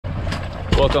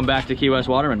Welcome back to Key West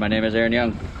Waterman. My name is Aaron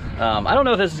Young. I don't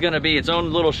know if this is going to be its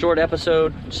own little short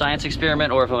episode, science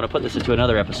experiment, or if I'm going to put this into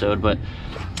another episode, but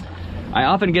I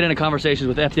often get into conversations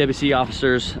with FWC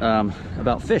officers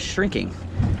about fish shrinking.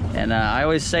 And I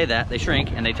always say that they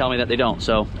shrink, and they tell me that they don't.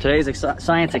 So today's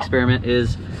science experiment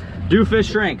is, do fish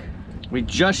shrink? We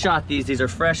just shot these. These are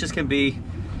fresh as can be.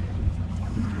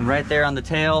 Right there on the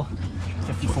tail,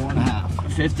 54.5.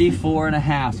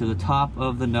 54.5 to the top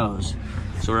of the nose.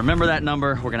 So remember that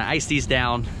number. We're gonna ice these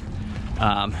down.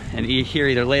 And here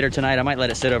either later tonight, I might let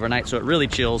it sit overnight so it really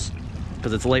chills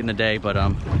because it's late in the day, but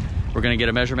we're gonna get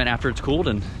a measurement after it's cooled,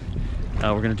 and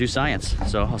we're gonna do science.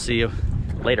 So I'll see you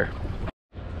later.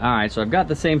 All right, so I've got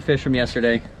the same fish from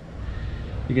yesterday.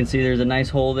 You can see there's a nice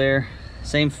hole there.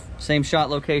 Same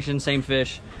shot location, same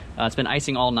fish. It's been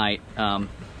icing all night.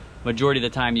 Majority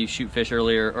of the time you shoot fish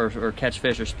earlier or catch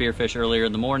fish or spear fish earlier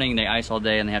in the morning. They ice all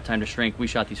day and they have time to shrink. We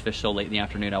shot these fish so late in the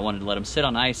afternoon, I wanted to let them sit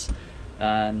on ice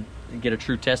and get a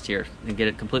true test here and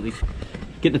get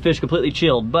the fish completely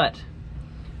chilled. But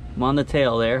I'm on the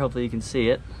tail there, hopefully you can see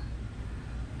it.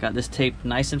 Got this taped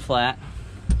nice and flat.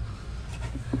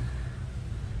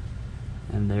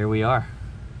 And there we are,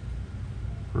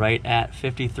 right at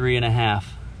 53.5.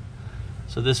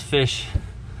 So this fish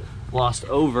lost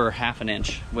over half an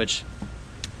inch, which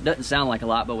doesn't sound like a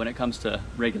lot, but when it comes to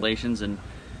regulations and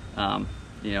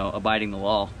you know, abiding the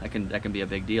law, that can be a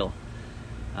big deal.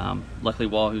 Luckily,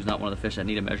 wahoo's not one of the fish that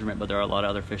need a measurement, but there are a lot of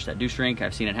other fish that do shrink.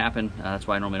 I've seen it happen. That's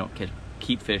why I normally don't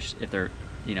keep fish if they're,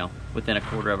 you know, within a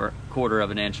quarter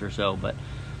of an inch or so. But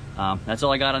that's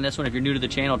all I got on this one. If you're new to the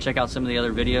channel, check out some of the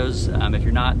other videos. If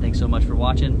you're not, thanks so much for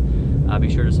watching. Be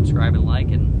sure to subscribe and like.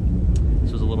 And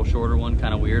this was a little shorter one,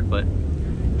 kind of weird, but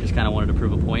just kind of wanted to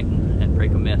prove a point and break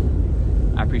a myth.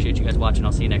 I appreciate you guys watching.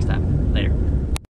 I'll see you next time. Later.